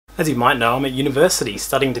As you might know, I'm at university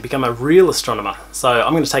studying to become a real astronomer, so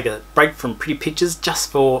I'm going to take a break from pretty pictures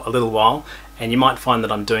just for a little while, and you might find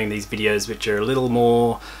that I'm doing these videos which are a little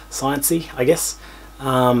more sciencey, I guess.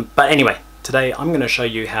 But anyway, today I'm going to show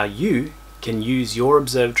you how you can use your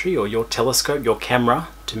observatory or your telescope, your camera,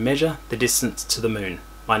 to measure the distance to the moon.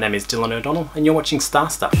 My name is Dylan O'Donnell and you're watching Star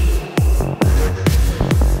Stuff.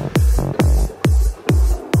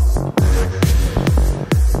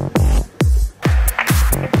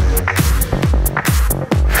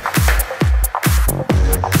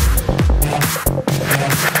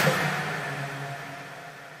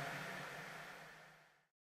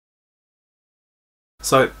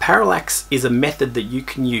 So parallax is a method that you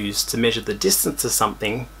can use to measure the distance of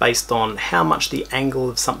something based on how much the angle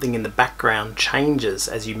of something in the background changes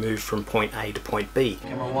as you move from point A to point B.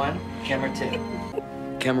 Camera 1, camera 2.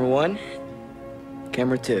 Camera 1,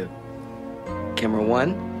 camera 2. Camera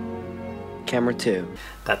 1, camera 2.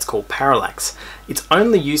 That's called parallax. It's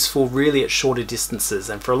only useful really at shorter distances,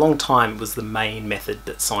 and for a long time it was the main method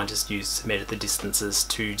that scientists used to measure the distances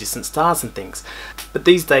to distant stars and things. But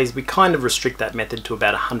these days we kind of restrict that method to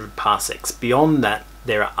about 100 parsecs. Beyond that,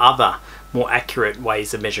 there are other more accurate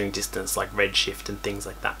ways of measuring distance like redshift and things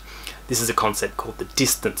like that. This is a concept called the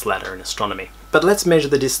distance ladder in astronomy. But let's measure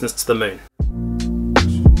the distance to the moon.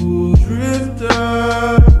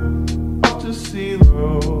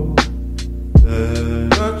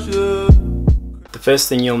 The first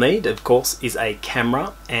thing you'll need, of course, is a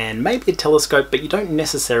camera and maybe a telescope, but you don't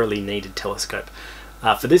necessarily need a telescope.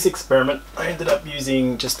 For this experiment, I ended up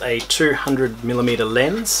using just a 200mm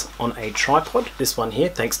lens on a tripod. This one here,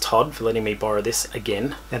 thanks Todd for letting me borrow this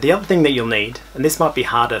again. Now the other thing that you'll need, and this might be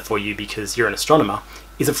harder for you because you're an astronomer,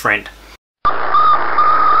 is a friend.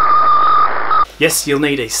 Yes, you'll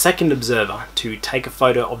need a second observer to take a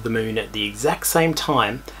photo of the moon at the exact same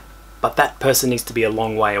time, but that person needs to be a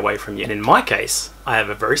long way away from you. And in my case, I have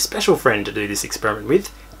a very special friend to do this experiment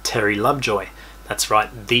with, Terry Lovejoy. That's right,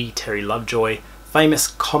 the Terry Lovejoy, famous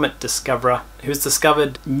comet discoverer who has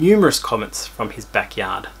discovered numerous comets from his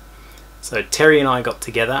backyard. So Terry and I got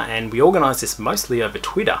together and we organised this mostly over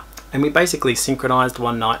Twitter, and we basically synchronised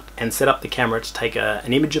one night and set up the camera to take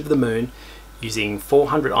an image of the moon using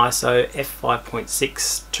 400 ISO,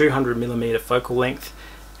 f5.6, 200mm focal length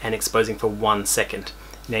and exposing for 1 second.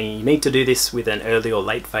 Now you need to do this with an early or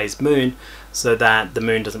late phase moon so that the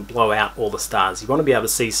moon doesn't blow out all the stars. You want to be able to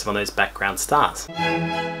see some of those background stars.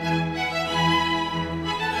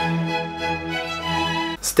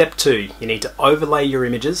 Step 2, you need to overlay your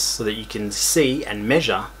images so that you can see and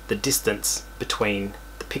measure the distance between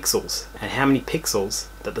the pixels and how many pixels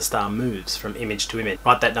that the star moves from image to image.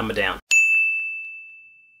 Write that number down.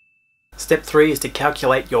 Step 3 is to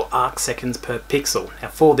calculate your arc seconds per pixel. Now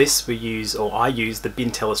for this I use the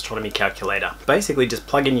Bintel astronomy calculator. Basically just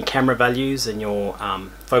plug in your camera values and your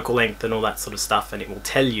focal length and all that sort of stuff, and it will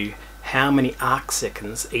tell you how many arc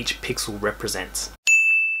seconds each pixel represents.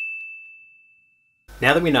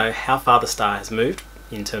 Now that we know how far the star has moved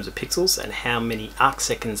in terms of pixels and how many arc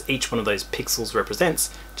seconds each one of those pixels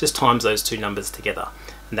represents, just times those two numbers together,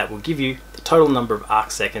 and that will give you the total number of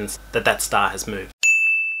arc seconds that star has moved.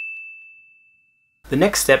 The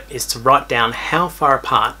next step is to write down how far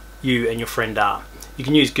apart you and your friend are. You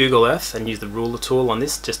can use Google Earth and use the ruler tool on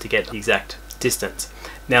this just to get the exact distance.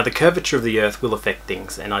 Now the curvature of the Earth will affect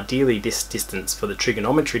things, and ideally this distance for the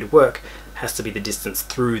trigonometry to work has to be the distance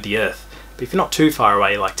through the Earth. But if you're not too far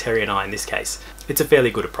away, like Terry and I in this case, it's a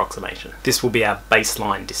fairly good approximation. This will be our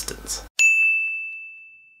baseline distance.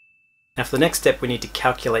 Now for the next step we need to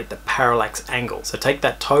calculate the parallax angle. So take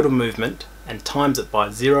that total movement and times it by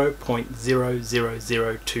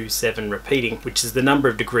 0.00027 repeating, which is the number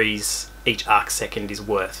of degrees each arc second is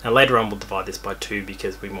worth. Now later on we'll divide this by 2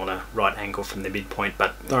 because we want a right angle from the midpoint,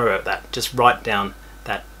 but don't worry about that. Just write down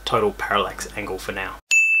that total parallax angle for now.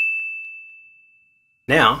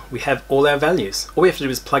 Now we have all our values. All we have to do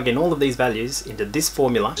is plug in all of these values into this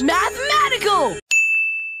formula. Mathematical!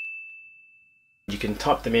 You can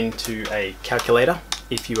type them into a calculator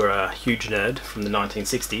if you are a huge nerd from the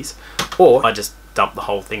 1960s, or I just dump the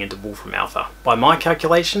whole thing into Wolfram Alpha. By my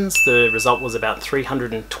calculations, the result was about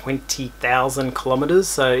 320,000 kilometers,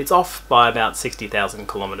 so it's off by about 60,000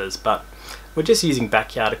 kilometers, but we're just using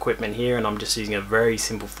backyard equipment here and I'm just using a very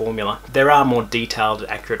simple formula. There are more detailed,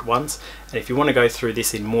 accurate ones, and if you want to go through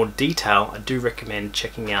this in more detail, I do recommend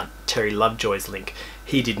checking out Terry Lovejoy's link.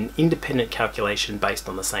 He did an independent calculation based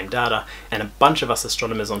on the same data, and a bunch of us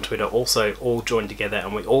astronomers on Twitter also all joined together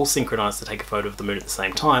and we all synchronized to take a photo of the moon at the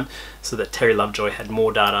same time so that Terry Lovejoy had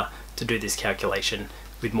more data to do this calculation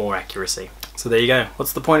with more accuracy. So there you go.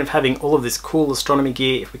 What's the point of having all of this cool astronomy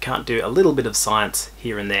gear if we can't do a little bit of science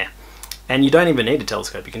here and there? And you don't even need a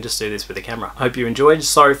telescope, you can just do this with a camera. I hope you enjoyed.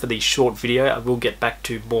 Sorry for the short video. I will get back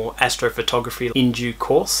to more astrophotography in due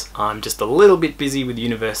course. I'm just a little bit busy with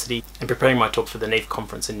university and preparing my talk for the NEAF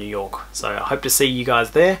conference in New York. So I hope to see you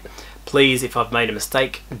guys there. Please, if I've made a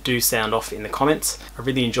mistake, do sound off in the comments. I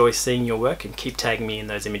really enjoy seeing your work, and keep tagging me in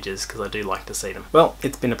those images because I do like to see them. Well,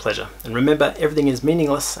 it's been a pleasure. And remember, everything is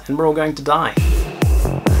meaningless and we're all going to die.